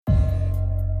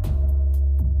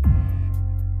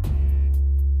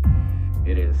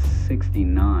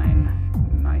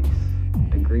69 nice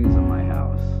degrees in my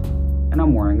house, and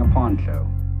I'm wearing a poncho,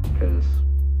 because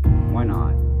why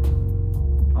not?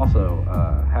 Also,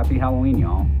 happy Halloween,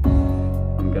 y'all.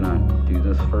 I'm gonna do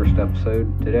this first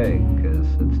episode today, because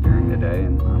it's during the day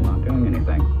and I'm not doing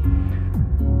anything.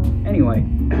 Anyway,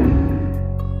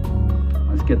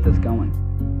 let's get this going.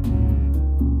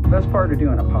 The best part of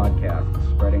doing a podcast is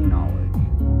spreading knowledge.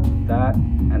 That,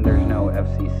 and there's no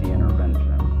FCC intervention.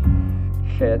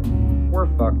 Shit, we're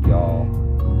fucked, y'all.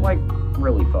 Like,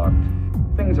 really fucked.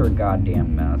 Things are a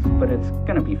goddamn mess, but it's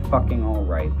gonna be fucking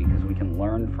alright because we can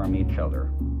learn from each other.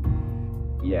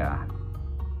 Yeah,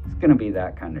 it's gonna be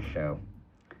that kind of show.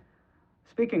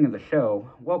 Speaking of the show,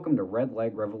 welcome to Red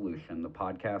Leg Revolution, the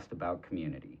podcast about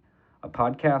community. A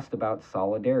podcast about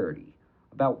solidarity,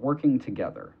 about working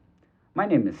together. My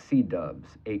name is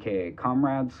C-Dubs, aka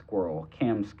Comrade Squirrel,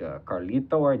 Kamska,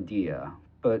 Carlito Ardilla,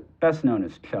 but best known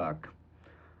as Chuck.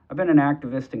 I've been an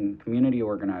activist and community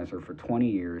organizer for 20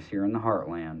 years here in the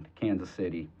Heartland, Kansas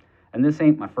City, and this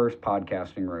ain't my first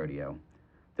podcasting rodeo.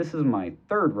 This is my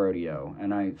third rodeo,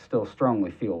 and I still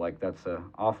strongly feel like that's an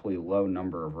awfully low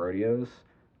number of rodeos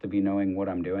to be knowing what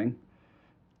I'm doing.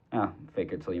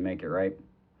 Fake it till you make it, right?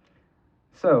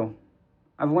 So,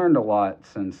 I've learned a lot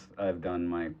since I've done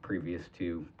my previous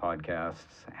two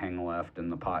podcasts, Hang Left and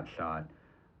The Pot Shot.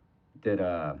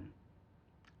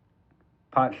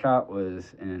 Pot Shot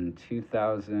was in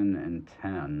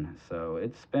 2010, so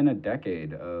it's been a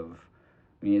decade of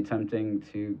me attempting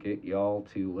to get y'all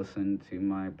to listen to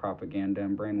my propaganda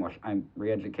and brainwash.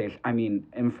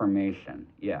 Information.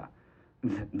 Yeah,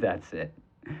 that's it.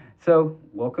 So,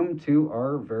 welcome to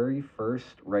our very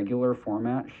first regular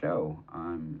format show.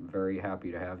 I'm very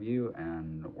happy to have you,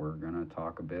 and we're going to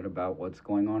talk a bit about what's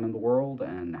going on in the world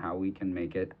and how we can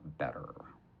make it better.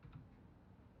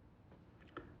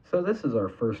 So, this is our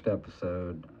first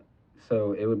episode,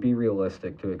 so it would be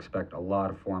realistic to expect a lot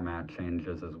of format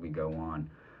changes as we go on.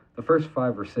 The first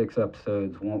 5 or 6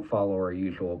 episodes won't follow our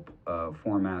usual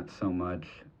format so much.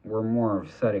 We're more of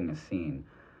setting a scene.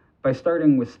 By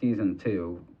starting with season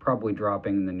 2, probably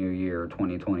dropping in the new year,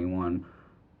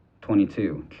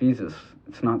 2022. Jesus,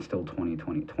 it's not still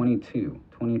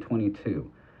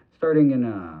 2022. Starting in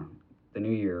the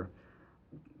new year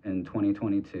in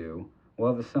 2022,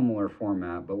 we'll have a similar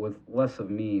format, but with less of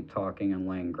me talking and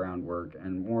laying groundwork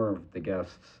and more of the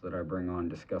guests that I bring on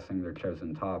discussing their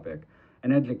chosen topic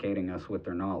and educating us with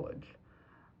their knowledge.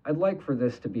 I'd like for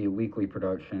this to be a weekly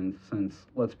production since,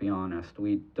 let's be honest,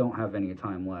 we don't have any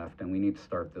time left and we need to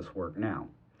start this work now.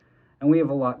 And we have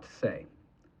a lot to say.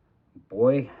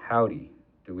 Boy, howdy,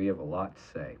 do we have a lot to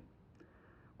say.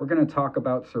 We're going to talk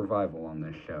about survival on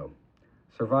this show.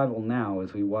 Survival now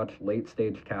as we watch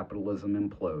late-stage capitalism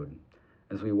implode,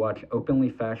 as we watch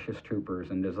openly fascist troopers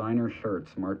in designer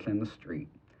shirts march in the street,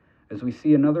 as we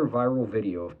see another viral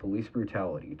video of police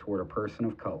brutality toward a person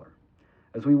of color,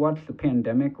 as we watch the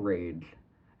pandemic rage,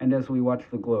 and as we watch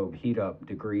the globe heat up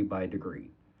degree by degree,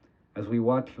 as we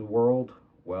watch the world,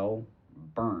 well,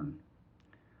 burn.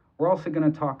 We're also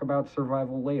going to talk about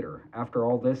survival later, after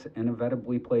all this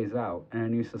inevitably plays out and a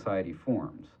new society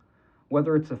forms.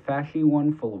 Whether it's a fashy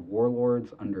one full of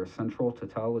warlords under a central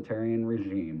totalitarian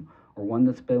regime, or one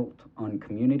that's built on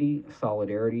community,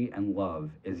 solidarity, and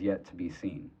love is yet to be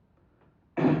seen.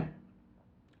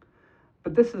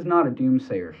 But this is not a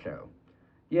doomsayer show.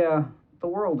 Yeah, the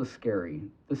world is scary,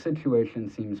 the situation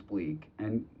seems bleak,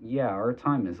 and yeah, our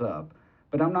time is up,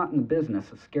 but I'm not in the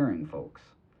business of scaring folks.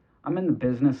 I'm in the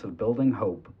business of building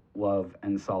hope, love,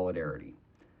 and solidarity.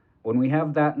 When we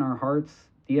have that in our hearts,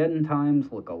 the end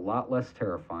times look a lot less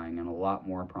terrifying and a lot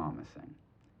more promising.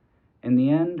 In the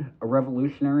end, a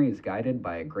revolutionary is guided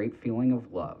by a great feeling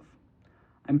of love.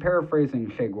 I'm paraphrasing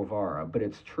Che Guevara, but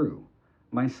it's true.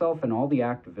 Myself and all the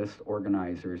activists,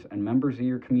 organizers, and members of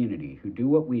your community who do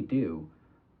what we do,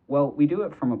 well, we do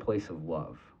it from a place of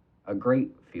love, a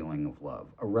great feeling of love,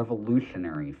 a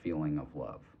revolutionary feeling of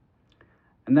love.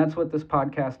 And that's what this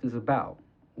podcast is about,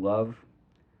 love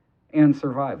and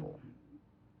survival.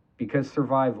 Because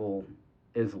survival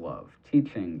is love.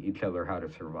 Teaching each other how to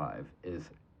survive is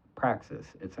praxis.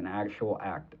 It's an actual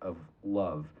act of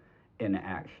love in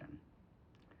action.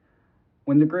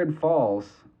 When the grid falls,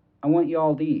 I want you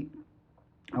all to eat.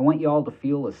 I want you all to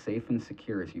feel as safe and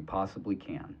secure as you possibly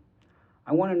can.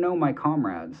 I want to know my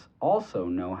comrades also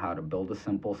know how to build a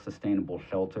simple, sustainable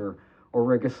shelter, or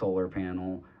rig a solar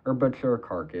panel, or butcher a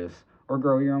carcass, or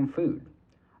grow your own food.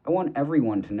 I want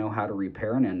everyone to know how to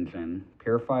repair an engine,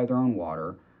 purify their own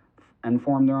water, and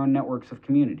form their own networks of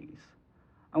communities.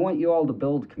 I want you all to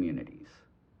build communities.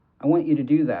 I want you to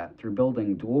do that through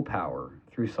building dual power,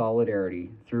 through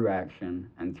solidarity, through action,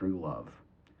 and through love.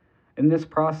 In this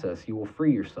process, you will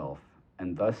free yourself,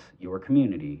 and thus your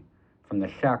community, from the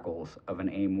shackles of an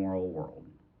amoral world.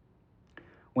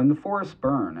 When the forests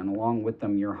burn, and along with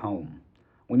them your home,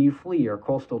 when you flee your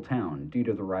coastal town due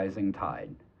to the rising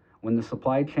tide, when the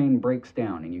supply chain breaks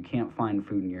down and you can't find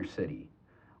food in your city,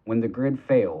 when the grid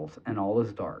fails and all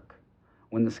is dark,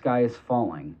 when the sky is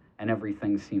falling and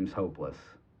everything seems hopeless,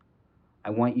 I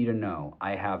want you to know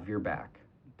I have your back,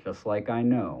 just like I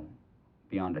know,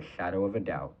 beyond a shadow of a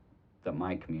doubt, that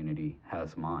my community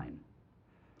has mine.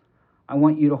 I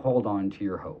want you to hold on to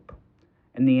your hope.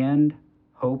 In the end,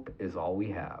 hope is all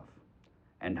we have,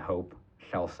 and hope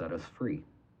shall set us free.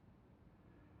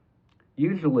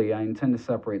 Usually, I intend to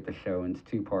separate the show into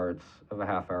two parts of a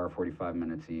half hour, 45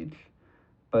 minutes each,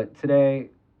 but today,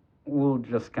 we'll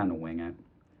just kind of wing it.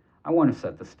 I want to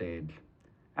set the stage.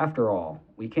 After all,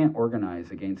 we can't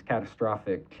organize against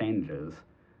catastrophic changes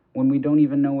when we don't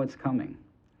even know what's coming.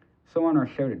 So on our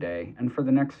show today, and for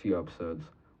the next few episodes,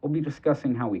 we'll be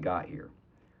discussing how we got here.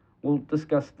 We'll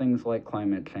discuss things like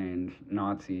climate change,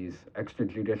 Nazis,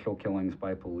 extrajudicial killings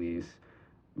by police,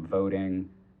 voting,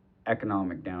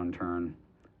 economic downturn,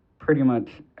 pretty much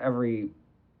every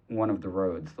one of the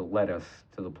roads that led us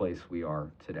to the place we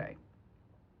are today.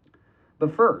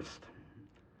 But first,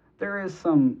 there is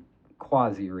some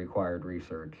quasi-required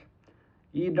research.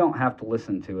 You don't have to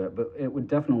listen to it, but it would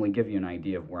definitely give you an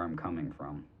idea of where I'm coming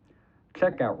from.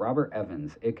 Check out Robert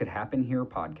Evans' It Could Happen Here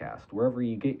podcast, wherever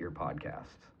you get your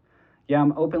podcasts. Yeah,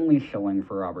 I'm openly shilling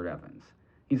for Robert Evans.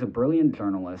 He's a brilliant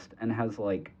journalist and has,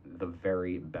 the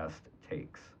very best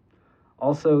takes.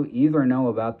 Also, you either know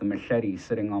about the machete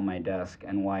sitting on my desk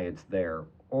and why it's there,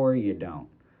 or you don't.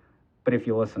 But if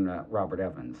you listen to Robert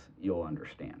Evans, you'll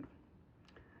understand.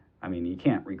 I mean, you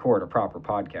can't record a proper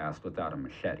podcast without a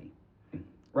machete.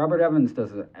 Robert Evans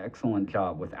does an excellent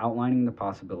job with outlining the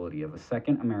possibility of a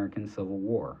second American Civil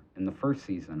War in the first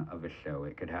season of his show,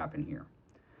 It Could Happen Here.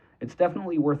 It's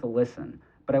definitely worth a listen,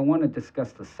 but I want to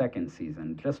discuss the second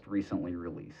season just recently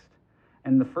released.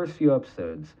 In the first few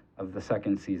episodes of the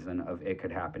second season of It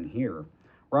Could Happen Here,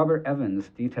 Robert Evans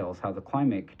details how the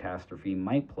climate catastrophe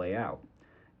might play out.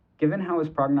 Given how his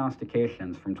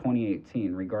prognostications from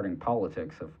 2018 regarding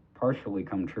politics have partially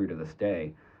come true to this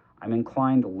day, I'm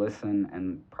inclined to listen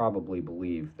and probably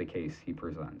believe the case he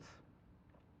presents.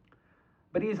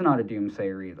 But he's not a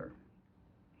doomsayer either.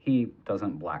 He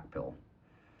doesn't blackpill.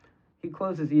 He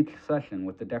closes each session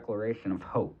with the declaration of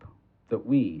hope that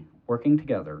we, working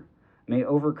together, may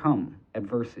overcome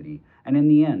adversity and in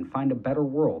the end find a better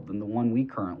world than the one we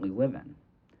currently live in.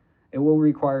 It will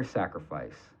require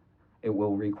sacrifice. It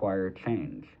will require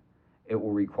change. It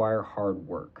will require hard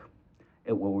work.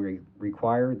 It will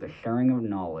require the sharing of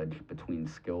knowledge between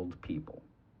skilled people.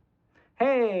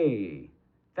 Hey,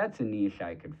 that's a niche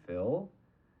I could fill.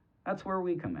 That's where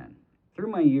we come in. Through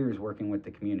my years working with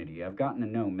the community, I've gotten to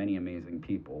know many amazing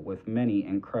people with many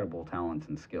incredible talents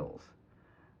and skills.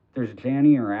 There's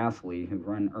Janny or Ashley who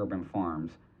run urban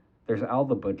farms. There's Al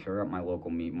the butcher at my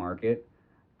local meat market.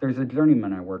 There's a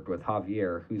journeyman I worked with,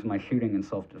 Javier, who's my shooting and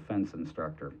self-defense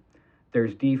instructor.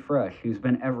 There's D. Fresh, who's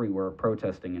been everywhere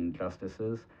protesting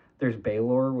injustices. There's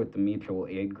Baylor with the Mutual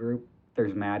Aid Group.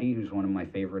 There's Maddie, who's one of my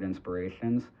favorite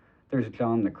inspirations. There's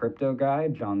John the crypto guy,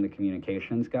 John the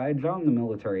communications guy, John the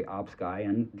military ops guy,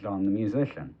 and John the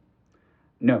musician.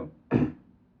 Note,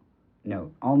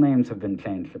 all names have been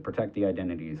changed to protect the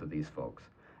identities of these folks.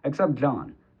 Except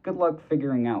John. Good luck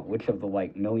figuring out which of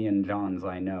the million Johns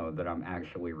I know that I'm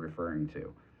actually referring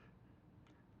to.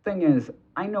 Thing is,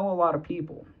 I know a lot of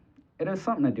people. It has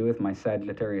something to do with my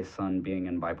Sagittarius sun being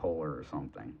in bipolar or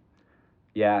something.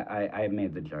 Yeah, I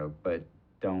made the joke, but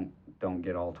don't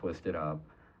get all twisted up.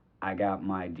 I got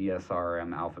my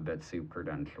DSRM alphabet soup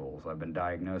credentials. I've been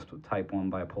diagnosed with type 1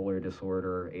 bipolar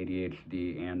disorder,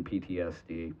 ADHD, and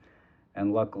PTSD,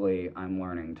 and luckily I'm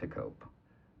learning to cope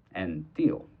and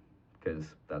deal,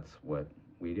 because that's what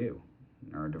we do.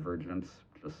 Neurodivergents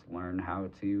just learn how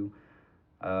to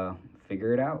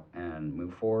figure it out and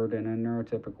move forward in a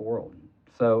neurotypical world.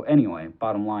 So anyway,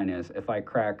 bottom line is, if I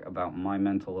crack about my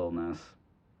mental illness,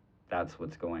 that's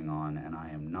what's going on, and I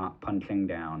am not punching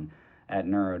down at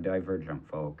neurodivergent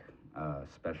folk,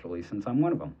 especially since I'm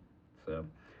one of them. So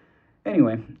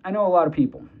anyway, I know a lot of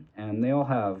people, and they all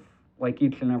have, like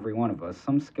each and every one of us,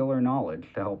 some skill or knowledge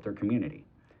to help their community.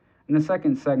 In the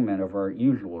second segment of our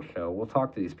usual show, we'll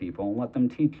talk to these people and let them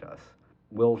teach us.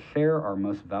 We'll share our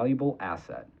most valuable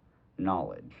asset,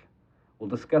 knowledge. We'll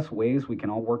discuss ways we can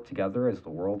all work together as the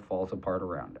world falls apart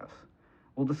around us.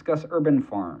 We'll discuss urban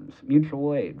farms,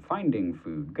 mutual aid, finding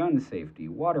food, gun safety,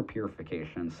 water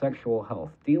purification, sexual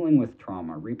health, dealing with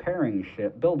trauma, repairing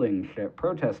shit, building shit,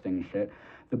 protesting shit,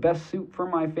 the best soup for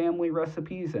my family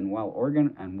recipes, and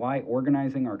why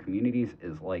organizing our communities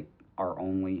is like our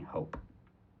only hope.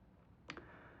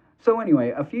 So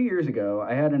anyway, a few years ago,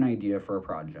 I had an idea for a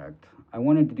project. I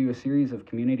wanted to do a series of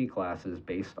community classes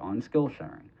based on skill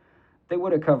sharing. They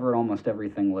would have covered almost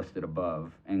everything listed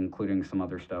above, including some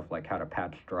other stuff like how to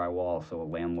patch drywall so a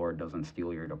landlord doesn't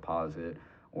steal your deposit,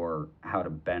 or how to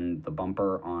bend the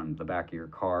bumper on the back of your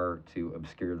car to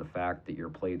obscure the fact that your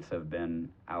plates have been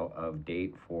out of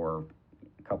date for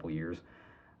a couple years.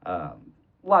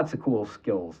 Lots of cool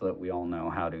skills that we all know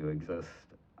how to exist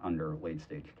under late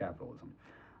stage capitalism.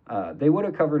 They would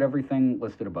have covered everything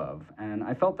listed above, and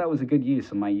I felt that was a good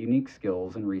use of my unique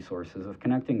skills and resources of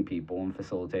connecting people and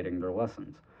facilitating their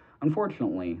lessons.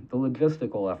 Unfortunately, the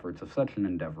logistical efforts of such an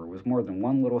endeavor was more than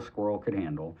one little squirrel could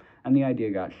handle, and the idea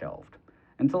got shelved,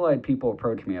 until I had people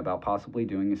approach me about possibly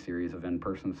doing a series of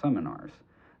in-person seminars.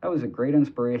 That was a great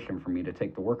inspiration for me to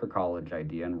take the worker college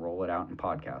idea and roll it out in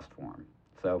podcast form.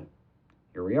 So,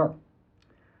 here we are.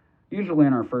 Usually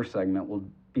in our first segment, we'll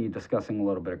be discussing a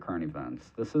little bit of current events.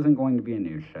 This isn't going to be a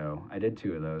news show. I did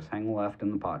 2 of those, Hang a Left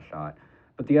and The Pot Shot,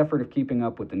 but the effort of keeping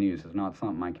up with the news is not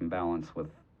something I can balance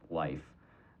with life.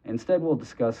 Instead, we'll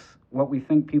discuss what we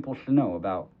think people should know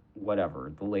about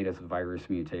whatever, the latest virus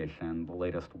mutation, the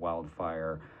latest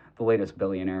wildfire, the latest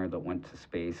billionaire that went to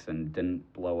space and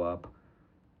didn't blow up.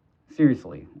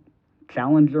 Seriously,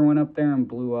 Challenger went up there and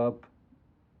blew up.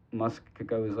 Musk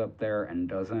goes up there and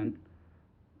doesn't.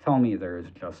 Tell me there is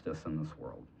justice in this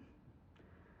world.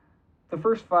 The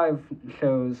first 5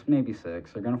 shows, maybe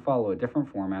 6, are going to follow a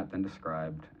different format than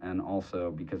described, and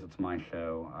also because it's my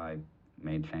show, I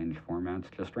may change formats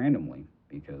just randomly,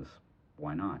 because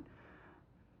why not?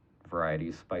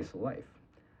 Variety's spice of life.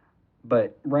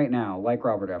 But right now, like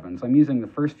Robert Evans, I'm using the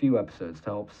first few episodes to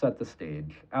help set the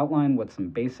stage, outline what some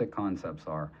basic concepts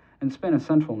are, and spin a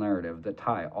central narrative that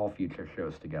tie all future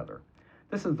shows together.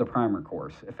 This is the primer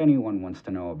course, if anyone wants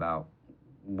to know about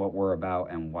what we're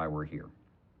about and why we're here.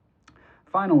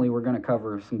 Finally, we're going to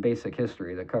cover some basic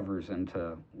history that covers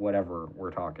into whatever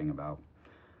we're talking about.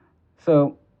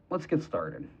 So, let's get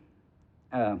started.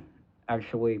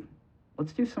 Actually,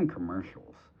 let's do some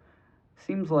commercials.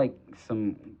 Seems like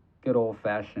some good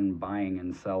old-fashioned buying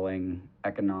and selling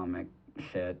economic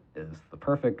shit is the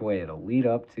perfect way to lead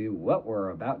up to what we're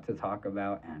about to talk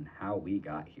about and how we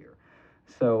got here.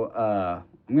 So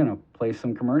I'm going to play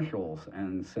some commercials,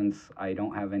 and since I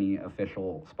don't have any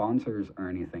official sponsors or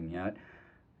anything yet,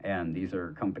 and these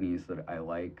are companies that I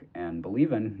like and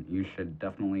believe in, you should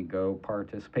definitely go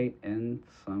participate in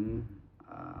some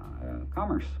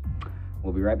commerce.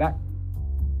 We'll be right back.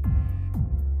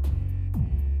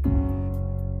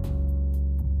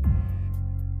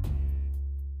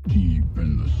 Deep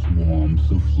in the swamps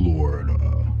of Florida,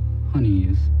 Honey,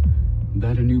 is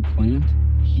that a new plant?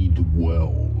 he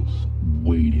dwells,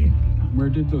 waiting Where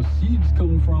did those seeds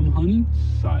come from, honey?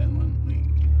 silently,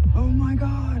 Oh my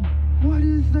God, what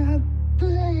is that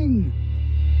thing?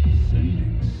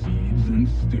 sending seeds and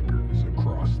stickers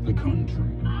across the country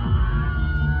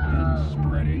and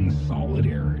spreading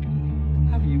solidarity.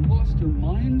 Have you lost your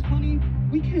mind, honey?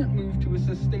 We can't move to a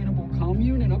sustainable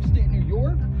commune in upstate New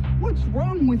York. What's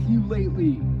wrong with you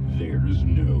lately? There's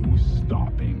no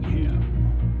stopping him.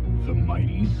 The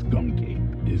mighty Skunk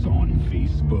Ape is on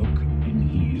Facebook, and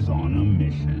he's on a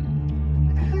mission.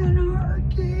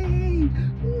 Anarchy!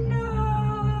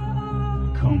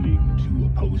 No! Coming to a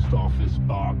post office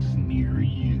box near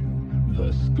you,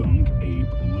 the Skunk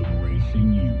Ape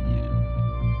Liberation Union.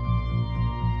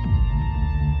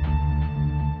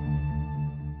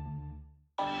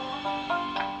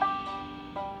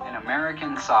 An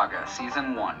American Saga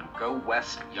Season 1, Go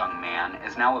West, Young Man,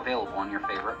 is now available on your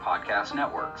favorite podcast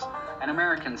networks. An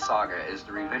American Saga is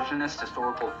the revisionist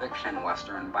historical fiction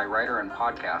western by writer and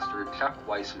podcaster Chuck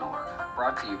Weissmiller,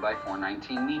 brought to you by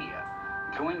 419 Media.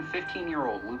 Join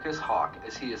 15-year-old Lucas Hawk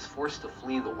as he is forced to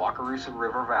flee the Wakarusa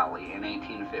River Valley in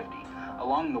 1850.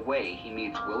 Along the way, he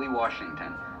meets Willie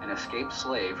Washington, an escaped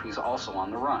slave who's also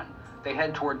on the run. They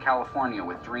head toward California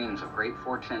with dreams of great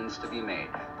fortunes to be made,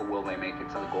 but will they make it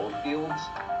to the gold fields?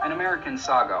 An American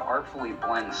Saga artfully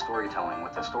blends storytelling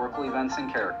with historical events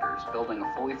and characters, building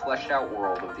a fully fleshed out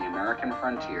world of the American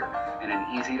frontier in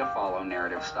an easy-to-follow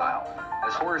narrative style.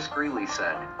 As Horace Greeley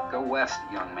said, go west,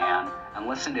 young man, and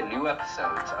listen to new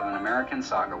episodes of An American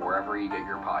Saga wherever you get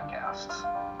your podcasts.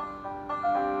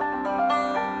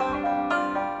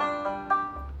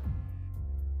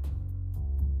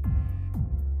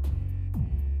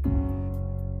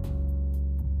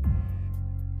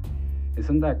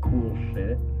 Isn't that cool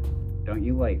shit? Don't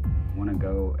you like want to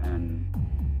go and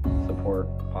support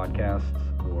podcasts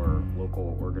or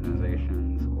local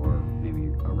organizations or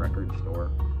maybe a record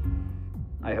store?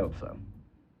 I hope so.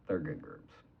 They're good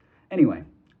groups. Anyway,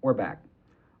 we're back.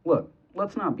 Look,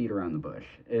 let's not beat around the bush.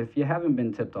 If you haven't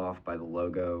been tipped off by the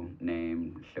logo,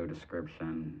 name, show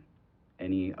description,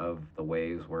 any of the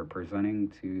ways we're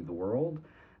presenting to the world,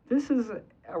 this is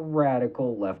a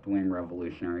radical left-wing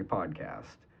revolutionary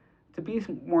podcast. To be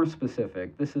more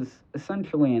specific, this is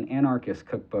essentially an anarchist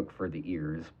cookbook for the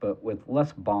ears, but with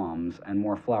less bombs and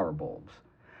more flower bulbs.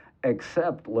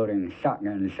 Except loading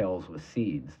shotgun shells with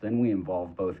seeds, then we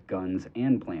involve both guns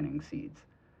and planting seeds.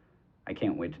 I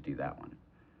can't wait to do that one.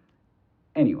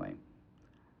 Anyway,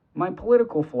 my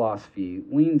political philosophy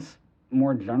leans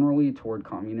more generally toward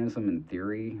communism in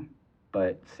theory,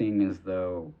 but seeing as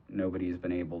though nobody's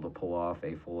been able to pull off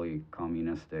a fully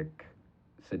communistic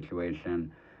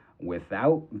situation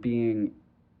without being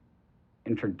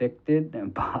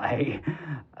interdicted by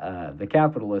the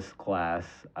capitalist class,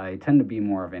 I tend to be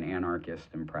more of an anarchist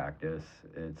in practice.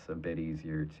 It's a bit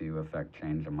easier to affect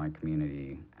change in my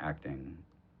community acting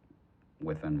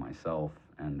within myself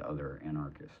and other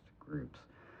anarchist groups.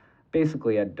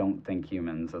 Basically, I don't think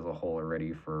humans as a whole are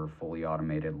ready for fully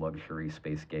automated luxury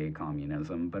space gay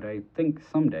communism, but I think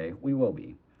someday we will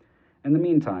be. In the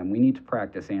meantime, we need to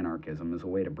practice anarchism as a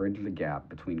way to bridge the gap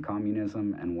between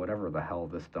communism and whatever the hell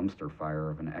this dumpster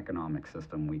fire of an economic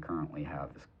system we currently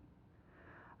have is.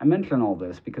 I mention all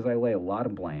this because I lay a lot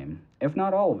of blame, if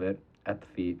not all of it, at the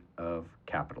feet of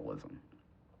capitalism.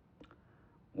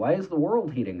 Why is the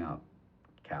world heating up?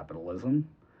 Capitalism.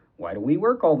 Why do we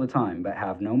work all the time but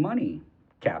have no money?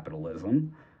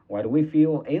 Capitalism. Why do we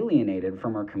feel alienated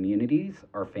from our communities,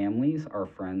 our families, our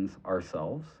friends,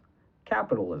 ourselves?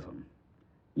 Capitalism.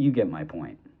 You get my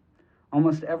point.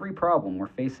 Almost every problem we're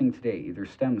facing today either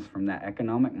stems from that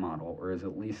economic model or is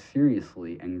at least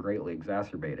seriously and greatly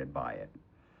exacerbated by it.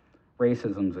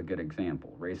 Racism's a good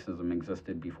example. Racism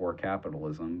existed before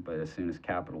capitalism, but as soon as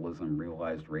capitalism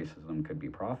realized racism could be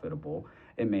profitable,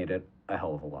 it made it a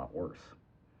hell of a lot worse.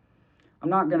 I'm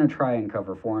not going to try and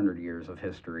cover 400 years of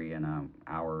history in an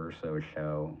hour or so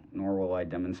show, nor will I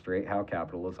demonstrate how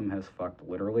capitalism has fucked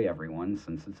literally everyone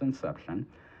since its inception,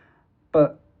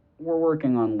 but we're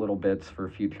working on little bits for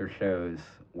future shows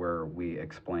where we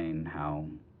explain how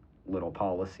little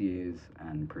policies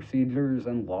and procedures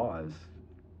and laws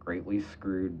greatly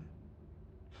screwed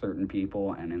certain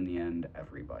people and in the end,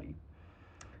 everybody.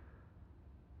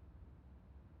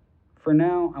 For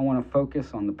now, I want to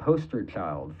focus on the poster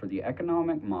child for the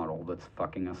economic model that's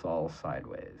fucking us all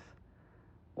sideways.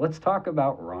 Let's talk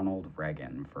about Ronald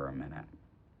Reagan for a minute.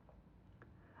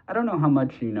 I don't know how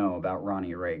much you know about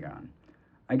Ronnie Reagan.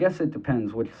 I guess it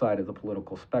depends which side of the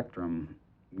political spectrum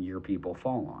your people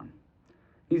fall on.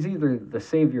 He's either the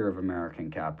savior of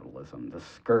American capitalism, the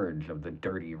scourge of the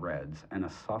dirty Reds, and a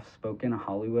soft-spoken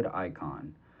Hollywood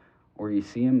icon, or you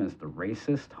see him as the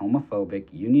racist, homophobic,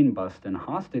 union-busting,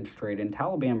 hostage-trading,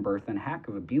 Taliban birthing hack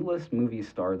of a B-list movie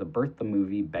star that birthed the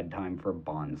movie Bedtime for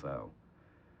Bonzo.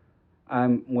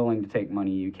 I'm willing to take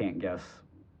money you can't guess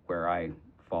where I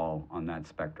fall on that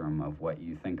spectrum of what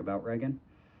you think about Reagan.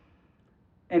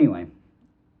 Anyway,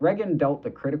 Reagan dealt the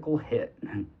critical hit,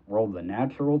 rolled the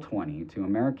natural 20 to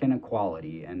American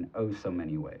equality in oh so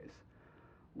many ways.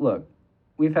 Look,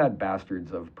 we've had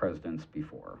bastards of presidents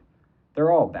before.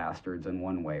 They're all bastards in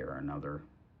one way or another,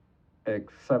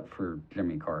 except for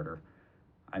Jimmy Carter.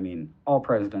 I mean, all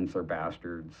presidents are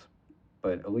bastards,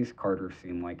 but at least Carter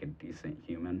seemed like a decent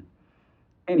human.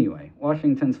 Anyway,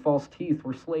 Washington's false teeth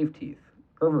were slave teeth.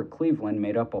 Grover Cleveland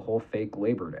made up a whole fake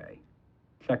Labor Day.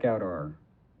 Check out our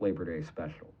Labor Day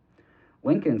special.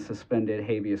 Lincoln suspended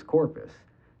habeas corpus.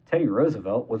 Teddy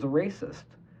Roosevelt was a racist.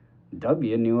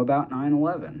 W knew about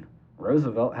 9/11.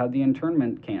 Roosevelt had the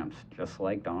internment camps, just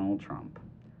like Donald Trump.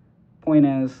 Point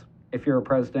is, if you're a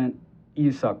president,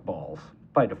 you suck balls,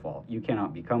 by default. You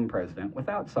cannot become president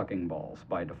without sucking balls,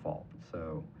 by default.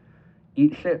 So,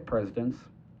 eat shit, presidents.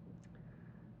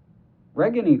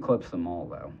 Reagan eclipsed them all,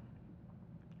 though.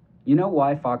 You know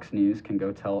why Fox News can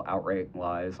go tell outright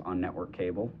lies on network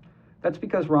cable? That's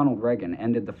because Ronald Reagan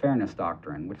ended the Fairness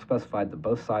Doctrine, which specified that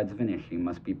both sides of an issue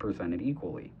must be presented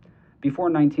equally. Before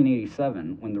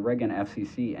 1987, when the Reagan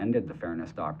FCC ended the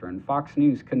Fairness Doctrine, Fox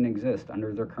News couldn't exist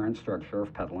under their current structure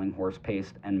of peddling horse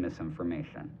paste and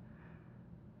misinformation.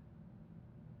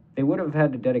 They would have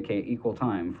had to dedicate equal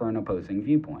time for an opposing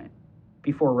viewpoint.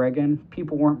 Before Reagan,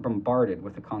 people weren't bombarded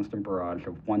with a constant barrage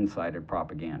of one-sided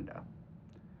propaganda.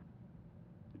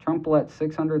 Trump let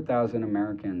 600,000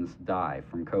 Americans die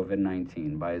from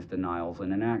COVID-19 by his denials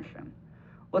and inaction.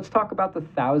 Let's talk about the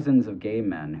thousands of gay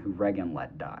men who Reagan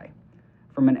let die.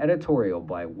 From an editorial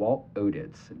by Walt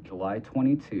Oditz, July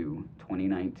 22,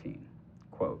 2019,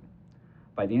 quote,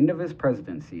 "By the end of his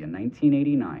presidency in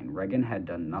 1989, Reagan had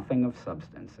done nothing of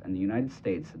substance, and the United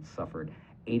States had suffered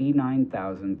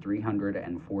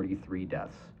 89,343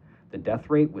 deaths. The death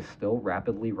rate was still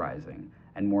rapidly rising,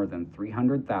 and more than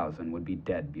 300,000 would be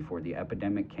dead before the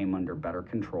epidemic came under better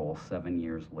control 7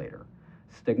 years later.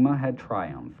 Stigma had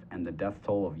triumphed, and the death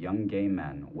toll of young gay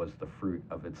men was the fruit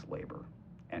of its labor."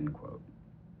 End quote.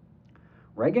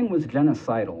 Reagan was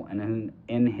genocidal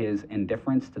in his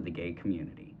indifference to the gay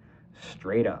community.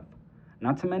 Straight up.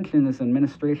 Not to mention his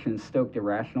administration stoked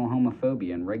irrational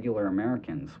homophobia in regular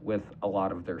Americans with a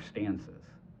lot of their stances.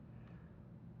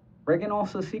 Reagan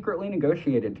also secretly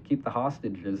negotiated to keep the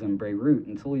hostages in Beirut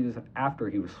until after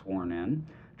he was sworn in,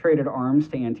 traded arms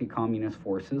to anti-communist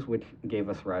forces, which gave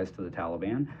us rise to the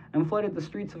Taliban, and flooded the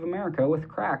streets of America with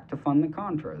crack to fund the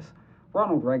Contras.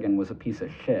 Ronald Reagan was a piece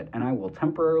of shit, and I will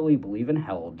temporarily believe in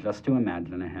hell just to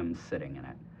imagine him sitting in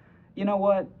it. You know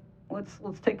what?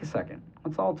 Let's take a second.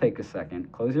 Let's all take a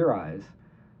second. Close your eyes,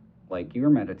 like you're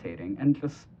meditating, and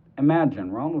just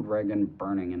imagine Ronald Reagan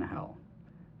burning in hell.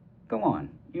 Go on,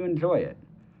 you enjoy it.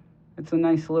 It's a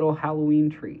nice little Halloween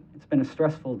treat. It's been a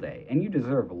stressful day, and you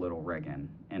deserve a little Reagan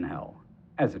in hell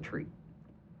as a treat.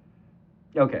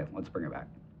 Okay, let's bring it back.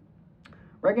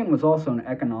 Reagan was also an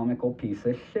economical piece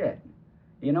of shit.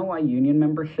 You know why union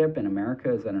membership in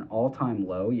America is at an all-time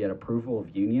low, yet approval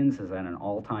of unions is at an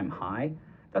all-time high?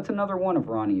 That's another one of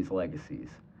Ronnie's legacies.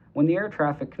 When the Air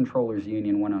Traffic Controllers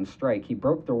Union went on strike, he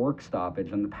broke their work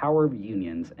stoppage and the power of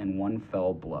unions in one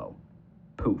fell blow.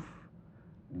 Poof.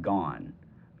 Gone.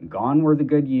 Gone were the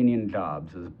good union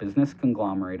jobs as business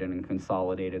conglomerated and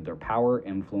consolidated their power,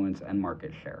 influence, and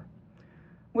market share.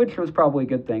 Which was probably a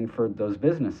good thing for those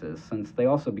businesses, since they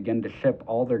also began to ship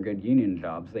all their good union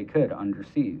jobs they could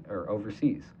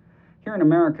overseas. Here in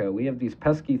America, we have these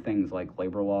pesky things like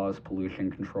labor laws,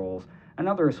 pollution controls, and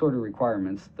other assorted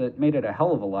requirements that made it a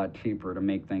hell of a lot cheaper to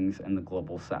make things in the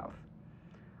global south.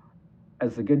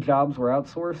 As the good jobs were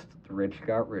outsourced, the rich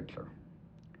got richer.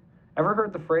 Ever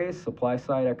heard the phrase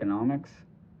supply-side economics?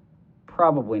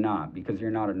 Probably not, because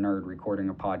you're not a nerd recording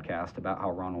a podcast about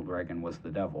how Ronald Reagan was the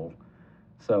devil.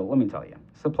 So let me tell you,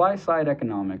 supply-side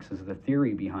economics is the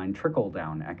theory behind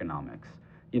trickle-down economics.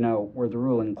 You know, where the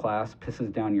ruling class pisses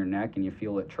down your neck and you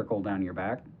feel it trickle down your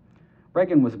back?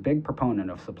 Reagan was a big proponent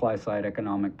of supply-side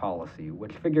economic policy,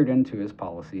 which figured into his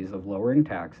policies of lowering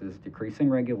taxes, decreasing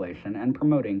regulation, and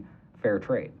promoting fair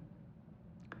trade.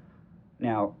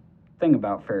 Now, thing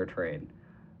about fair trade.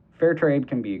 Fair trade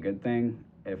can be a good thing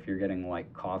if you're getting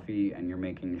like coffee and you're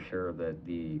making sure that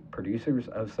the producers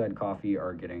of said coffee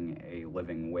are getting a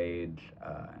living wage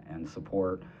and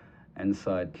support and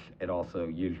such. It also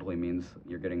usually means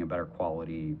you're getting a better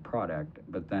quality product.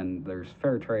 But then there's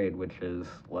fair trade, which is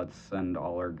let's send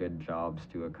all our good jobs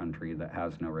to a country that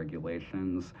has no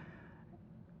regulations.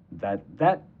 That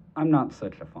I'm not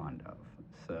such a fond of.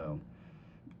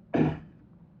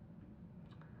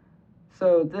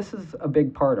 So this is a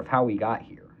big part of how we got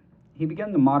here. He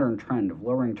began the modern trend of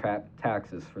lowering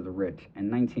taxes for the rich in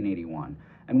 1981,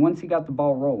 and once he got the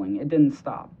ball rolling, it didn't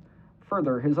stop.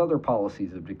 Further, his other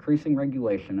policies of decreasing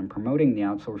regulation and promoting the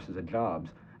outsources of jobs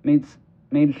made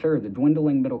sure the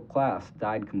dwindling middle class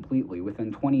died completely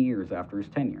within 20 years after his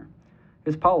tenure.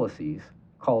 His policies,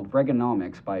 called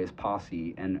Reaganomics by his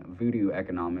posse and voodoo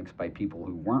economics by people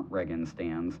who weren't Reagan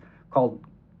stans,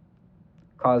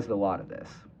 caused a lot of this.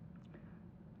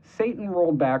 Satan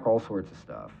rolled back all sorts of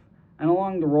stuff, and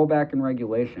along the rollback in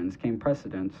regulations came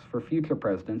precedents for future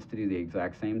presidents to do the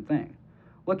exact same thing.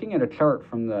 Looking at a chart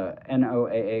from the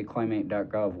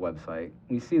NOAA-Climate.gov website,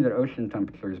 we see that ocean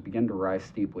temperatures began to rise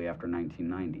steeply after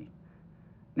 1990.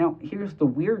 Now, here's the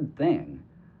weird thing.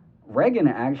 Reagan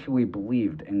actually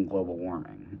believed in global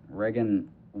warming. Reagan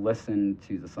listened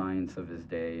to the science of his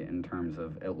day in terms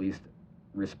of at least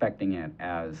respecting it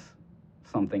as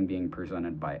something being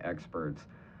presented by experts.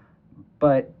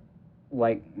 But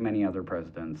like many other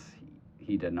presidents,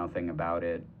 he did nothing about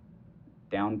it,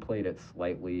 downplayed it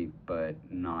slightly, but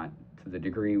not to the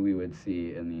degree we would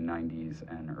see in the 90s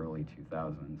and early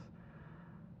 2000s.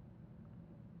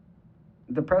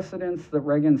 The precedents that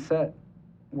Reagan set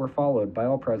were followed by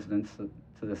all presidents to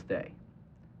this day.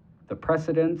 The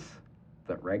precedents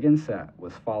that Reagan set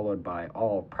was followed by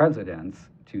all presidents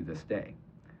to this day.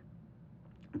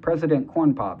 President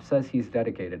Corn Pop says he's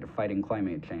dedicated to fighting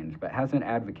climate change, but hasn't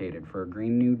advocated for a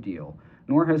Green New Deal,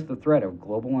 nor has the threat of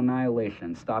global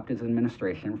annihilation stopped his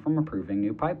administration from approving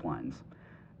new pipelines.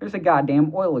 There's a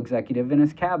goddamn oil executive in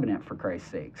his cabinet, for Christ's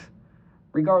sakes.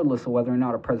 regardless of whether or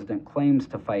not a president claims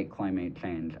to fight climate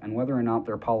change and whether or not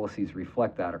their policies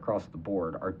reflect that across the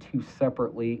board, are two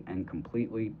separately and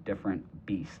completely different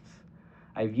beasts.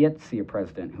 I've yet to see a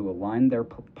president who aligned their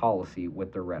policy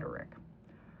with their rhetoric.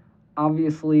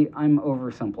 Obviously, I'm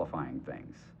oversimplifying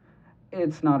things.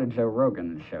 It's not a Joe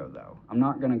Rogan show, though. I'm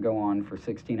not going to go on for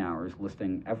 16 hours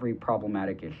listing every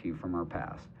problematic issue from our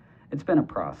past. It's been a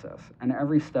process, and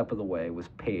every step of the way was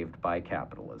paved by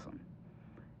capitalism.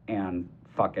 And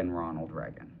fucking Ronald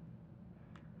Reagan.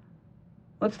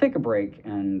 Let's take a break,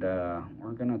 and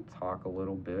we're going to talk a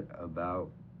little bit about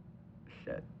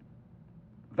shit.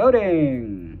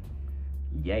 Voting!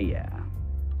 Yeah.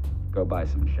 Go buy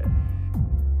some shit.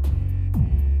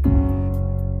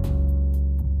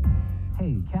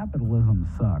 Hey, capitalism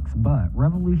sucks, but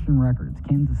Revolution Records,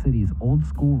 Kansas City's old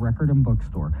school record and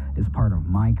bookstore, is part of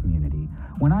my community.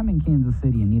 When I'm in Kansas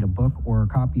City and need a book or a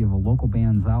copy of a local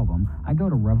band's album, I go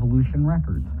to Revolution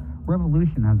Records.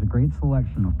 Revolution has a great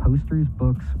selection of posters,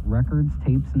 books, records,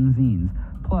 tapes, and zines.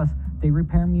 Plus, they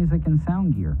repair music and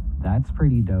sound gear. That's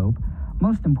pretty dope.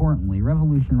 Most importantly,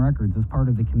 Revolution Records is part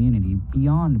of the community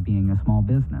beyond being a small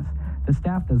business. The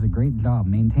staff does a great job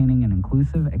maintaining an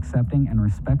inclusive, accepting, and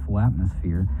respectful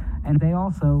atmosphere, and they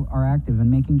also are active in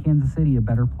making Kansas City a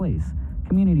better place.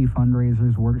 Community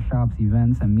fundraisers, workshops,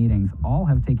 events, and meetings all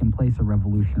have taken place at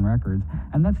Revolution Records,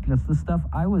 and that's just the stuff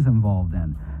I was involved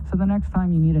in. So the next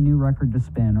time you need a new record to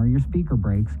spin or your speaker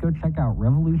breaks, go check out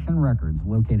Revolution Records,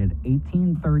 located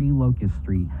 1830 Locust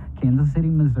Street, Kansas City,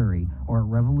 Missouri, or at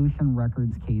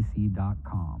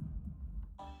revolutionrecordskc.com.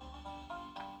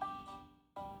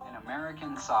 An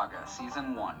American Saga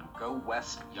Season 1, Go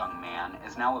West, Young Man,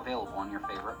 is now available on your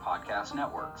favorite podcast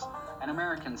networks. An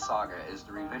American Saga is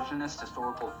the revisionist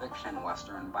historical fiction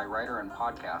western by writer and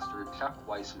podcaster Chuck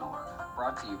Weissmiller,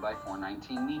 brought to you by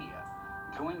 419 Media.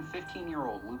 Join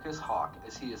 15-year-old Lucas Hawk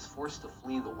as he is forced to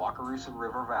flee the Wakarusa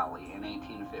River Valley in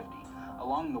 1850.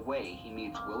 Along the way, he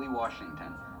meets Willie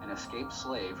Washington, an escaped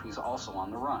slave who's also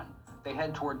on the run. They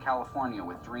head toward California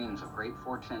with dreams of great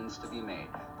fortunes to be made,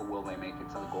 but will they make it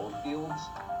to the gold fields?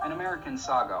 An American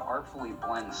Saga artfully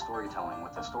blends storytelling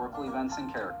with historical events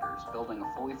and characters, building a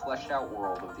fully fleshed out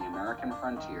world of the American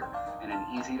frontier in an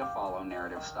easy-to-follow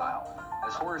narrative style.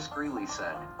 As Horace Greeley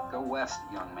said, go west,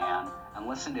 young man, and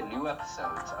listen to new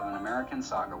episodes of An American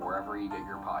Saga wherever you get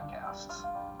your podcasts.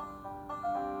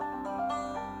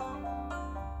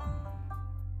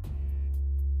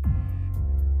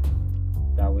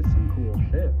 That was some cool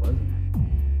shit, wasn't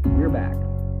it? We're back.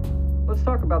 Let's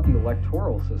talk about the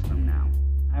electoral system now.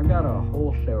 I've got a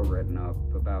whole show written up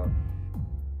about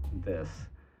this.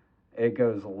 It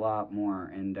goes a lot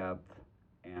more in depth,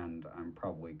 and I'm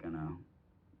probably gonna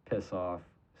piss off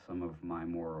some of my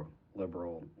more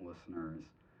liberal listeners.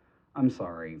 I'm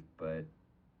sorry, but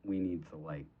we need to,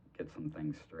 get some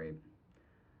things straight.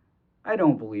 I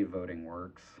don't believe voting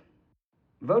works.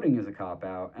 Voting is a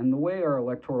cop-out, and the way our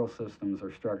electoral systems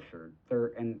are structured, they're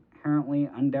inherently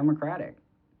undemocratic.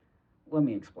 Let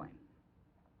me explain.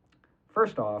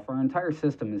 First off, our entire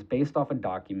system is based off a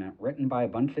document written by a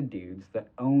bunch of dudes that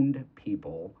owned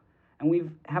people, and we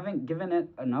haven't given it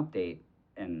an update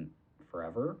in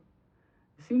forever.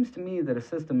 It seems to me that a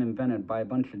system invented by a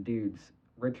bunch of dudes,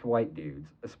 rich white dudes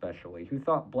especially, who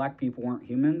thought black people weren't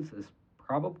humans is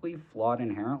probably flawed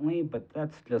inherently, but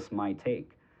that's just my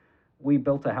take. We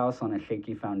built a house on a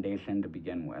shaky foundation to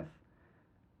begin with.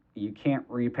 You can't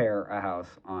repair a house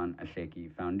on a shaky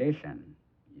foundation.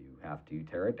 You have to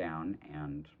tear it down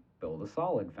and build a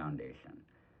solid foundation.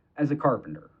 As a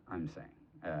carpenter, I'm saying,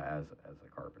 as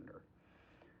a carpenter.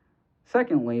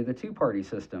 Secondly, the two-party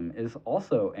system is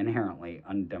also inherently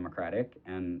undemocratic,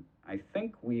 and I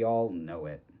think we all know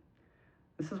it.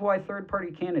 This is why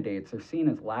third-party candidates are seen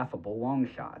as laughable long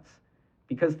shots,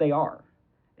 because they are.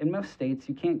 In most states,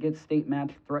 you can't get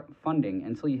state-matched funding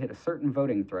until you hit a certain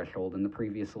voting threshold in the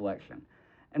previous election.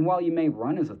 And while you may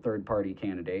run as a third-party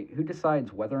candidate, who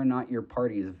decides whether or not your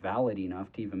party is valid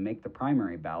enough to even make the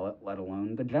primary ballot, let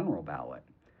alone the general ballot?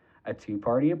 A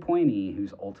two-party appointee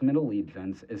whose ultimate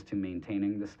allegiance is to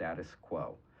maintaining the status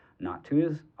quo. Not to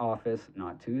his office,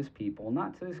 not to his people,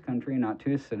 not to his country, not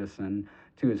to his citizen,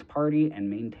 to his party and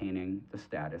maintaining the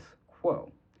status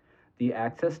quo. The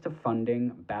access to funding,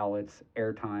 ballots,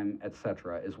 airtime,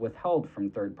 etc. is withheld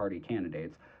from third-party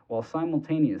candidates, while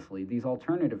simultaneously these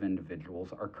alternative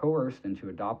individuals are coerced into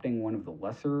adopting one of the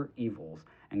lesser evils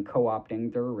and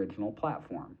co-opting their original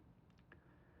platform.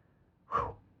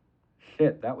 Whew.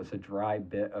 Shit, that was a dry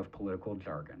bit of political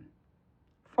jargon.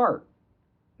 Fart.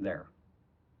 There.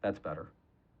 That's better.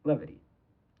 Levity.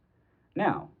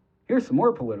 Now, here's some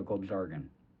more political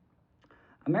jargon.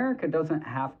 America doesn't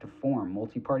have to form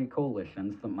multi-party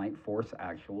coalitions that might force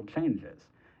actual changes.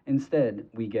 Instead,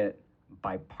 we get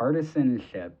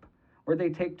bipartisanship, where they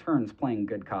take turns playing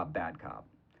good cop, bad cop.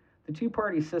 The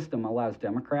two-party system allows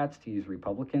Democrats to use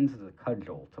Republicans as a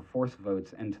cudgel to force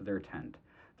votes into their tent.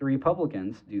 The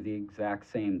Republicans do the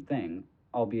exact same thing,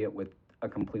 albeit with a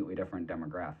completely different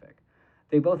demographic.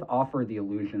 They both offer the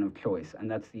illusion of choice, and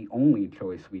that's the only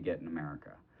choice we get in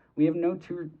America. We have no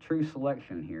true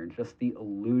selection here, just the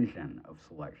illusion of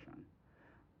selection.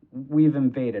 We've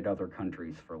invaded other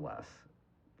countries for less,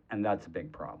 and that's a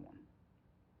big problem.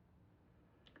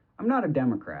 I'm not a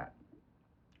Democrat.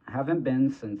 I haven't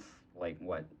been since,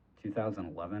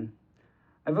 2011?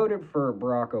 I voted for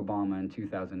Barack Obama in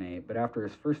 2008, but after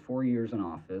his first 4 years in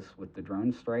office, with the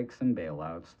drone strikes and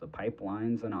bailouts, the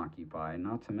pipelines and Occupy,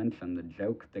 not to mention the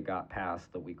joke that got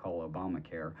passed that we call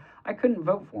Obamacare, I couldn't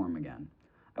vote for him again.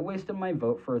 I wasted my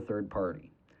vote for a third party.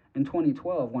 In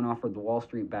 2012, when offered the Wall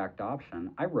Street-backed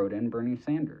option, I wrote in Bernie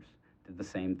Sanders. Did the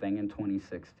same thing in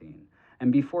 2016.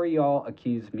 And before y'all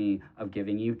accuse me of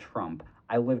giving you Trump,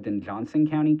 I lived in Johnson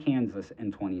County, Kansas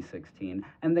in 2016,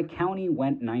 and the county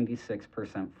went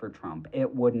 96% for Trump.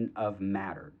 It wouldn't have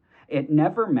mattered. It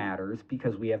never matters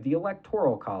because we have the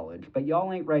Electoral College, but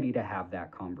y'all ain't ready to have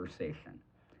that conversation.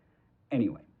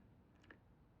 Anyway,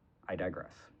 I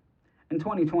digress. In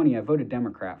 2020, I voted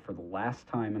Democrat for the last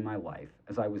time in my life,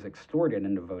 as I was extorted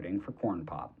into voting for Corn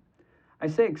Pop. I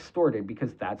say extorted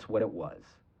because that's what it was.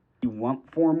 You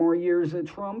want 4 more years of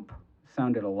Trump?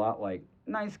 Sounded a lot like,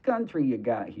 nice country you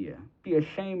got here. Be a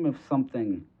shame if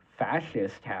something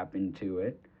fascist happened to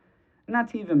it. Not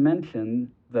to even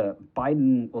mention the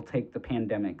Biden will take the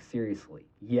pandemic seriously.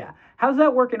 Yeah, how's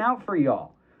that working out for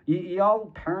y'all?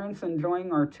 Y'all parents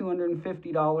enjoying our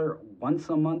 $250 once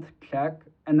a month check?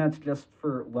 And that's just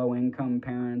for low-income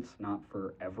parents, not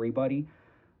for everybody.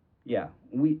 Yeah,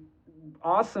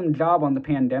 awesome job on the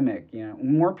pandemic.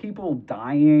 More people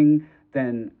dying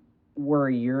than were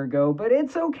a year ago, but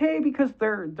it's okay because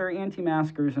they're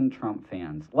anti-maskers and Trump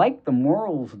fans. Like the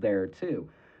morals there too.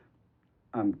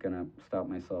 I'm gonna stop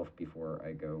myself before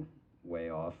I go way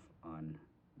off on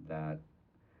that.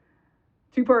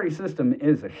 Two-party system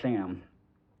is a sham.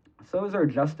 So is our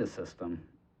justice system.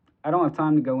 I don't have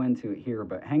time to go into it here,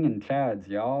 but hanging chads,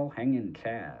 y'all, hanging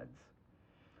chads.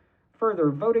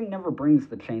 Further, voting never brings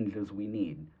the changes we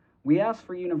need. We asked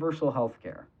for universal health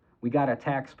care. We got a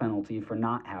tax penalty for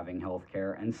not having health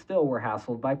care, and still were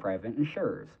hassled by private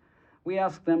insurers. We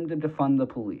asked them to defund the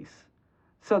police.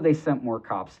 So they sent more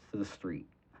cops to the street.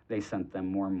 They sent them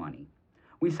more money.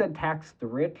 We said tax the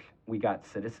rich, we got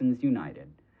Citizens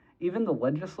United. Even the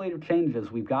legislative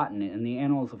changes we've gotten in the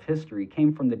annals of history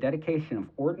came from the dedication of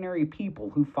ordinary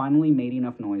people who finally made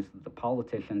enough noise that the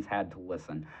politicians had to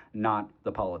listen, not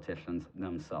the politicians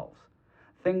themselves.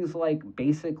 Things like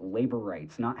basic labor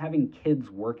rights, not having kids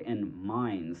work in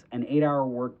mines, an 8-hour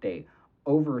workday,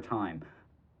 overtime,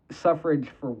 suffrage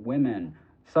for women,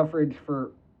 suffrage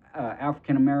for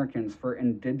African Americans, for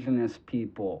indigenous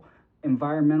people,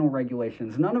 environmental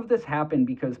regulations. None of this happened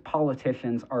because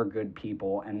politicians are good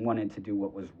people and wanted to do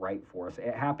what was right for us.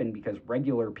 It happened because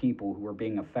regular people who were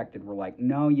being affected were like,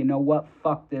 no, you know what,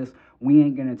 fuck this, we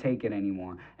ain't gonna take it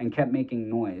anymore, and kept making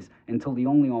noise until the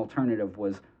only alternative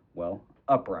was, well,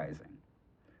 uprising.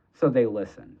 So they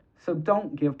listened. So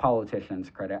don't give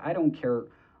politicians credit. I don't care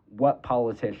what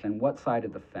politician, what side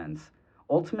of the fence.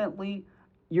 Ultimately,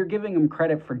 you're giving them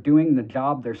credit for doing the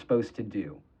job they're supposed to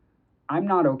do. I'm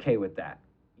not okay with that.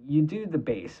 You do the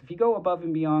base. If you go above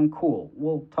and beyond, cool.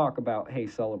 We'll talk about, hey,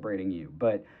 celebrating you.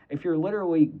 But if you're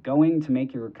literally going to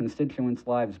make your constituents'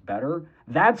 lives better,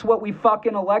 that's what we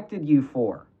fucking elected you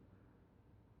for.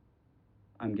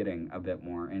 I'm getting a bit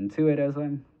more into it as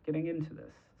I'm getting into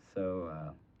this,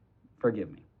 so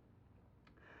forgive me.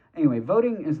 Anyway,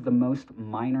 voting is the most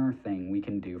minor thing we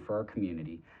can do for our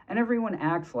community, and everyone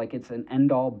acts like it's an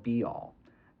end-all, be-all.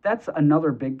 That's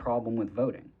another big problem with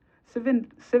voting.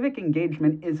 Civic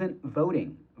engagement isn't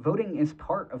voting. Voting is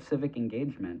part of civic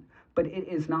engagement, but it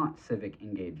is not civic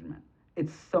engagement.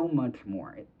 It's so much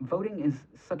more. Voting is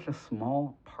such a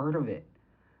small part of it.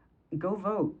 Go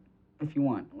vote if you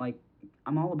want.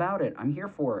 I'm all about it. I'm here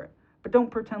for it. But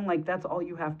don't pretend like that's all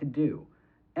you have to do.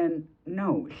 And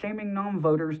no, shaming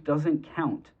non-voters doesn't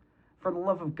count. For the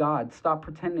love of God, stop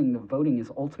pretending that voting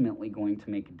is ultimately going to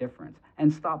make a difference.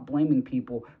 And stop blaming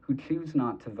people who choose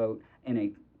not to vote in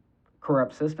a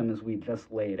corrupt system as we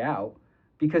just laid out.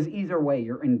 Because either way,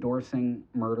 you're endorsing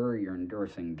murder, you're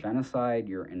endorsing genocide,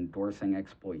 you're endorsing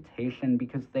exploitation,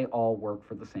 because they all work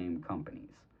for the same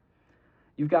companies.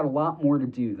 You've got a lot more to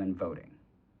do than voting.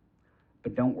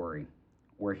 But don't worry,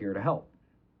 we're here to help.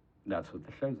 That's what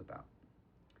the show's about.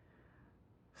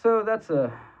 So that's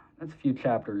a few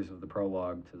chapters of the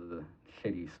prologue to the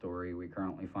shitty story we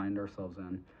currently find ourselves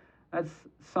in. That's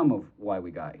some of why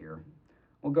we got here.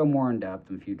 We'll go more in depth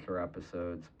in future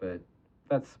episodes, but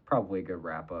that's probably a good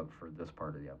wrap up for this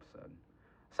part of the episode.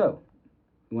 So,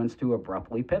 who wants to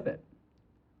abruptly pivot?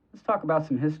 Let's talk about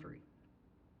some history.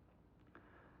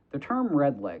 The term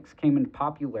redlegs came into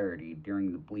popularity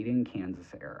during the Bleeding Kansas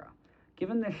era.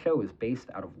 Given this show is based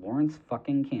out of Lawrence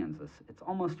fucking Kansas, it's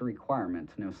almost a requirement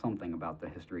to know something about the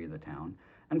history of the town,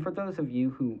 and for those of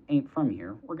you who ain't from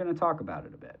here, we're going to talk about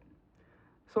it a bit.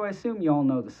 So I assume y'all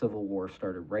know the Civil War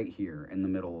started right here in the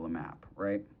middle of the map,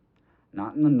 right?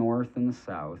 Not in the north and the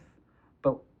south,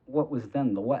 but what was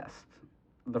then the west,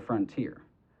 the frontier,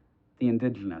 the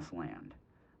indigenous land.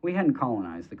 We hadn't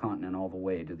colonized the continent all the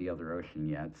way to the other ocean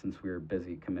yet, since we were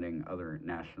busy committing other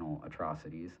national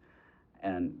atrocities,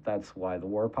 and that's why the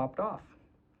war popped off.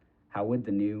 How would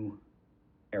the new,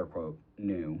 air quote,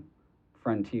 new,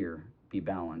 frontier be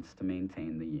balanced to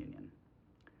maintain the Union?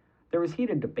 There was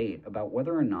heated debate about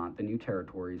whether or not the new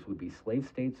territories would be slave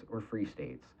states or free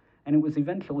states, and it was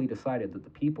eventually decided that the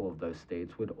people of those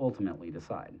states would ultimately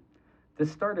decide.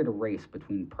 This started a race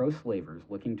between pro-slavers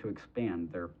looking to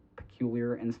expand their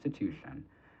peculiar institution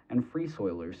and free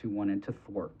soilers who wanted to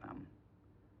thwart them.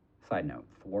 Side note,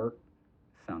 thwart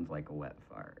sounds like a wet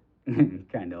fart.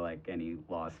 Kind of like any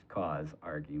lost cause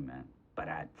argument. But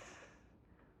that's...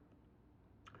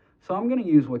 So I'm going to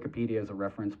use Wikipedia as a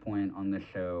reference point on this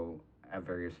show at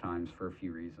various times for a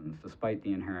few reasons, despite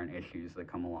the inherent issues that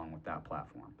come along with that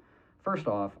platform. First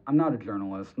off, I'm not a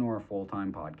journalist nor a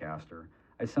full-time podcaster.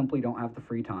 I simply don't have the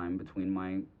free time between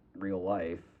my real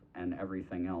life and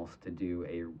everything else to do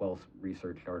a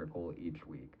well-researched article each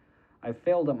week. I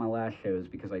failed at my last shows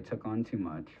because I took on too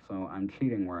much, so I'm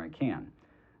cheating where I can.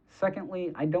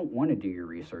 Secondly, I don't want to do your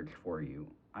research for you.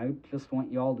 I just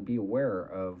want y'all to be aware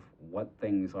of what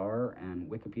things are, and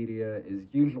Wikipedia is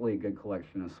usually a good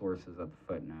collection of sources at the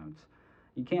footnotes.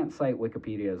 You can't cite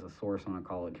Wikipedia as a source on a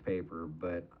college paper,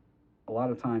 but a lot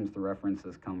of times the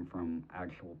references come from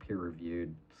actual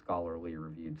peer-reviewed, scholarly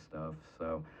reviewed stuff,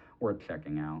 so worth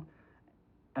checking out.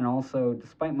 And also,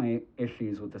 despite my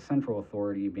issues with the central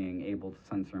authority being able to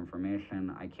censor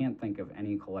information, I can't think of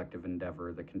any collective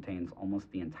endeavor that contains almost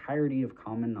the entirety of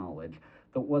common knowledge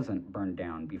that wasn't burned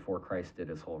down before Christ did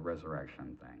his whole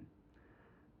resurrection thing.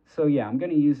 So yeah, I'm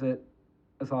going to use it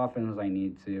as often as I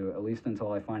need to, at least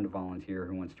until I find a volunteer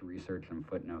who wants to research and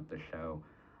footnote the show.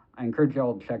 I encourage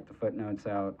y'all to check the footnotes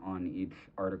out on each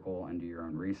article and do your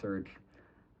own research.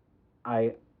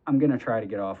 I'm going to try to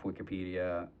get off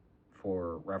Wikipedia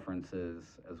for references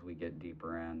as we get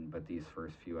deeper in, but these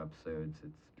first few episodes,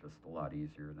 it's just a lot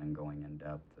easier than going in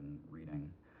depth and reading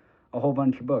a whole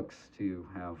bunch of books to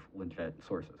have legit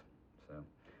sources. So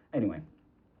anyway,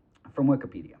 from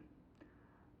Wikipedia.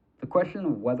 The question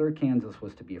of whether Kansas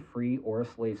was to be a free or a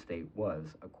slave state was,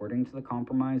 according to the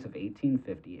Compromise of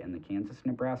 1850 and the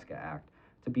Kansas-Nebraska Act,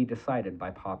 to be decided by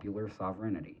popular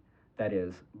sovereignty, that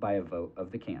is, by a vote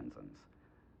of the Kansans.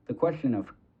 The question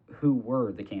of who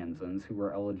were the Kansans who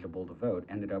were eligible to vote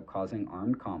ended up causing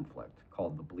armed conflict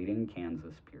called the Bleeding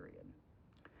Kansas period.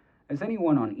 As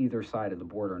anyone on either side of the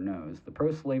border knows, the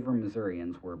pro-slaver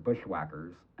Missourians were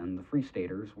bushwhackers and the Free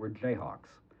Staters were Jayhawks.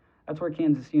 That's where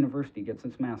Kansas University gets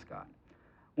its mascot.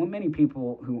 What many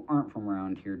people who aren't from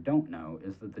around here don't know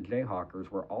is that the Jayhawkers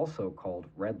were also called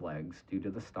Redlegs due to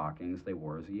the stockings they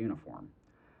wore as a uniform.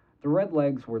 The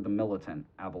Redlegs were the militant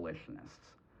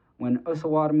abolitionists. When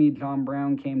Osawatomie John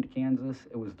Brown came to Kansas,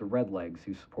 it was the Redlegs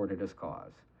who supported his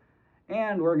cause.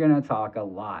 And we're going to talk a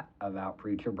lot about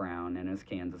Preacher Brown and his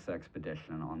Kansas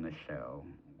expedition on this show.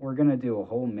 We're going to do a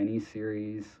whole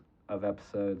mini-series of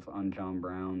episodes on John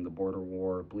Brown, the Border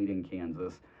War, Bleeding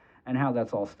Kansas, and how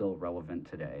that's all still relevant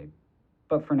today.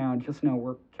 But for now, just know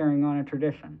we're carrying on a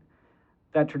tradition.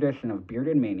 That tradition of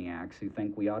bearded maniacs who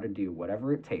think we ought to do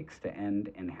whatever it takes to end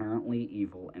inherently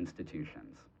evil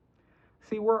institutions.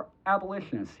 See, we're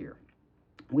abolitionists here.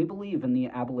 We believe in the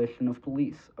abolition of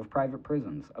police, of private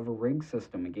prisons, of a rigged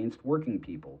system against working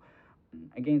people,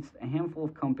 against a handful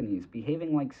of companies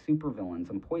behaving like supervillains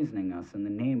and poisoning us in the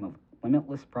name of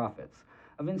limitless profits,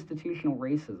 of institutional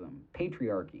racism,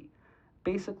 patriarchy.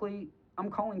 Basically, I'm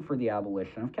calling for the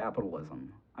abolition of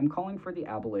capitalism. I'm calling for the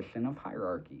abolition of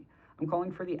hierarchy. I'm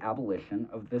calling for the abolition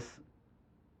of this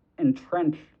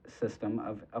entrenched system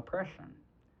of oppression.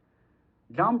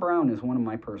 John Brown is one of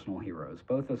my personal heroes,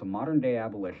 both as a modern-day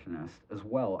abolitionist as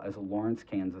well as a Lawrence,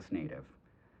 Kansas native.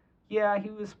 Yeah, he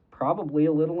was probably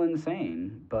a little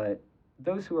insane, but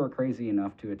those who are crazy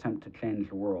enough to attempt to change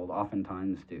the world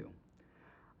oftentimes do.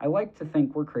 I like to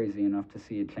think we're crazy enough to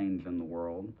see a change in the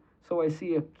world, so I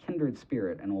see a kindred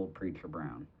spirit in old Preacher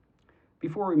Brown.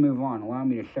 Before we move on, allow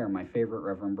me to share my favorite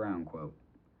Reverend Brown quote.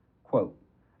 Quote,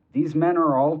 "These men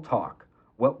are all talk.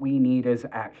 What we need is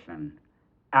action.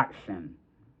 Action."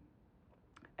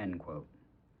 End quote.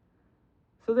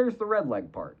 So there's the red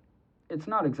leg part. It's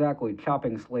not exactly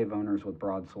chopping slave owners with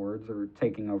broadswords or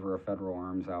taking over a federal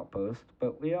arms outpost,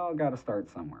 but we all got to start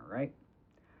somewhere, right?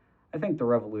 I think the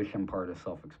revolution part is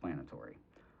self-explanatory.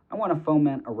 I want to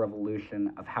foment a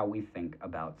revolution of how we think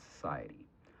about society.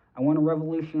 I want a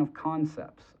revolution of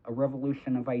concepts, a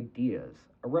revolution of ideas,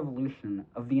 a revolution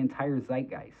of the entire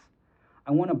zeitgeist.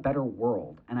 I want a better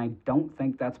world, and I don't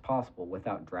think that's possible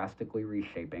without drastically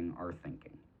reshaping our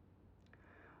thinking.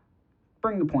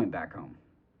 Bring the point back home.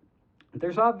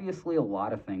 There's obviously a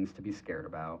lot of things to be scared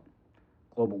about.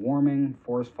 Global warming,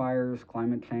 forest fires,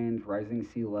 climate change, rising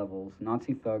sea levels,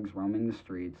 Nazi thugs roaming the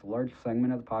streets, a large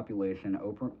segment of the population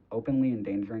openly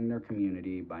endangering their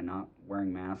community by not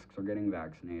wearing masks or getting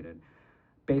vaccinated.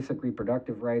 Basic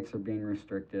reproductive rights are being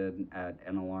restricted at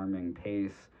an alarming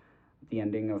pace. The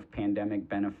ending of pandemic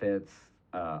benefits,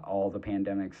 all the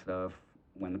pandemic stuff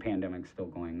when the pandemic's still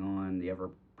going on, the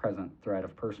ever-present threat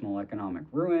of personal economic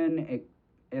ruin,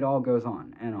 it all goes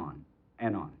on and on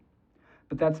and on.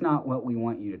 But that's not what we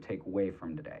want you to take away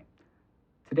from today.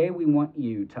 Today we want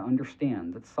you to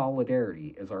understand that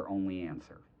solidarity is our only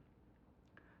answer.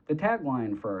 The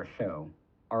tagline for our show,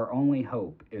 "Our only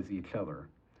hope is each other."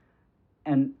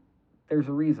 And there's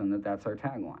a reason that that's our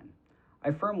tagline.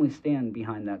 I firmly stand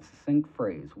behind that succinct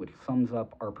phrase which sums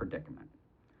up our predicament.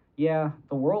 Yeah,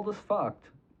 the world is fucked,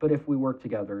 but if we work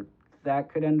together, that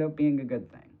could end up being a good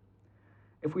thing.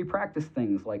 If we practice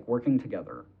things like working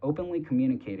together, openly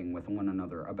communicating with one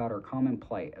another about our common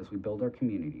plight as we build our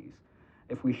communities,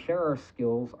 if we share our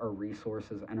skills, our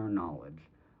resources, and our knowledge,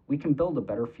 we can build a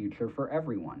better future for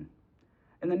everyone.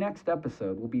 In the next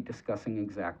episode, we'll be discussing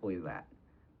exactly that,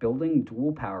 building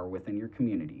dual power within your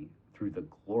community through the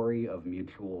glory of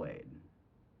mutual aid.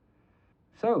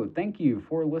 So, thank you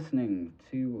for listening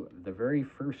to the very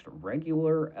first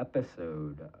regular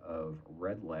episode of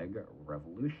Red Leg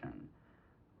Revolution.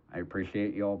 I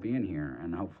appreciate you all being here,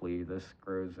 and hopefully this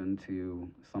grows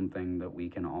into something that we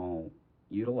can all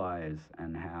utilize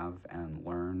and have and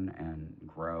learn and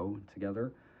grow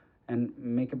together and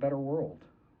make a better world.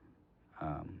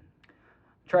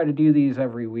 Try to do these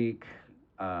every week.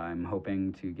 I'm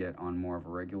hoping to get on more of a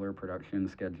regular production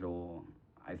schedule.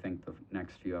 I think the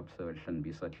next few episodes shouldn't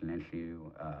be such an issue.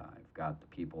 I've got the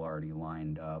people already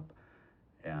lined up,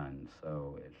 and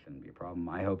so it shouldn't be a problem.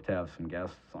 I hope to have some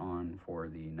guests on for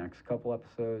the next couple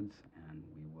episodes, and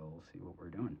we will see what we're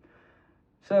doing.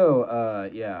 So,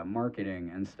 yeah,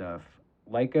 marketing and stuff.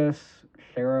 Like us,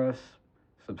 share us,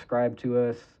 subscribe to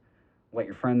us, let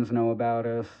your friends know about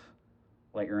us,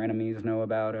 let your enemies know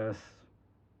about us,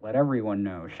 let everyone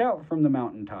know. Shout from the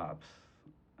mountaintops.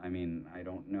 I mean, I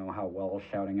don't know how well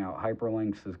shouting out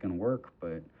hyperlinks is going to work,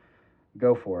 but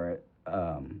go for it.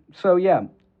 So, yeah.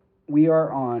 We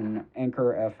are on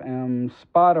Anchor FM,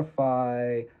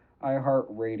 Spotify,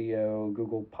 iHeartRadio,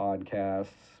 Google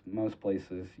Podcasts, most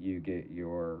places you get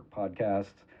your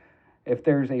podcasts. If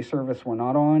there's a service we're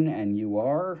not on and you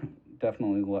are,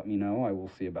 definitely let me know. I will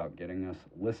see about getting us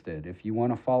listed. If you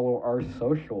want to follow our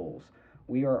socials,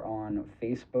 we are on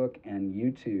Facebook and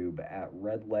YouTube at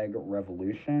Red Leg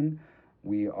Revolution.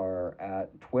 We are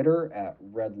at Twitter at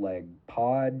Red Leg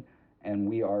Pod. And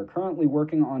we are currently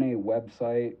working on a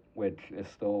website, which is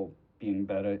still being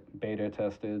beta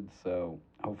tested, so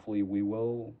hopefully we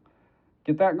will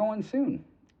get that going soon.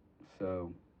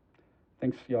 So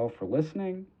thanks y'all for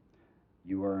listening.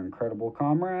 You are incredible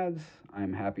comrades.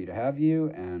 I'm happy to have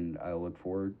you, and I look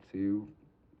forward to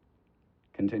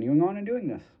continuing on and doing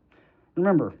this.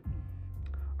 Remember,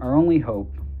 our only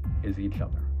hope is each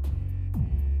other.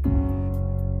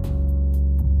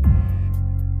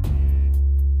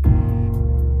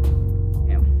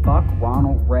 Fuck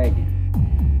Ronald Reagan.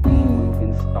 We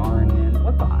moving, starring in.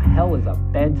 What the hell is a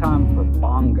bedtime for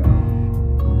bongo?